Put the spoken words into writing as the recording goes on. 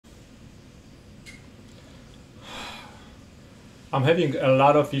I'm having a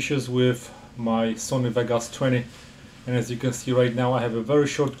lot of issues with my Sony Vegas 20, and as you can see right now I have a very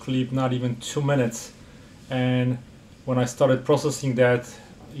short clip, not even 2 minutes, and when I started processing that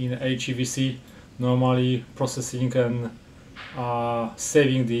in HEVC, normally processing and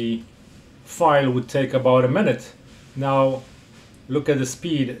saving the file would take about a minute. Now look at the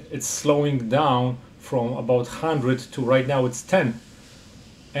speed, it's slowing down from about 100 to right now it's 10,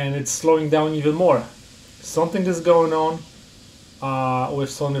 and it's slowing down even more. Something is going on with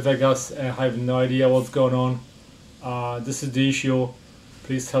Sony Vegas. I have no idea what's going on. This is the issue.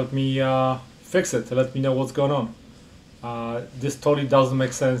 Please help me fix it. Let me know what's going on. This totally doesn't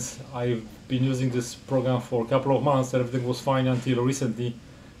make sense. I've been using this program for a couple of months. Everything was fine until recently.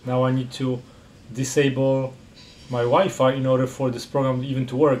 Now I need to disable my Wi-Fi in order for this program even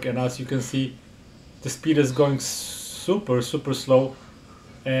to work. And as you can see, the speed is going super slow,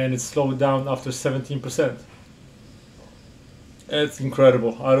 and it's slowed down after 17%. It's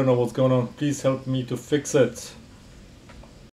incredible. I don't know what's going on. Please help me to fix it.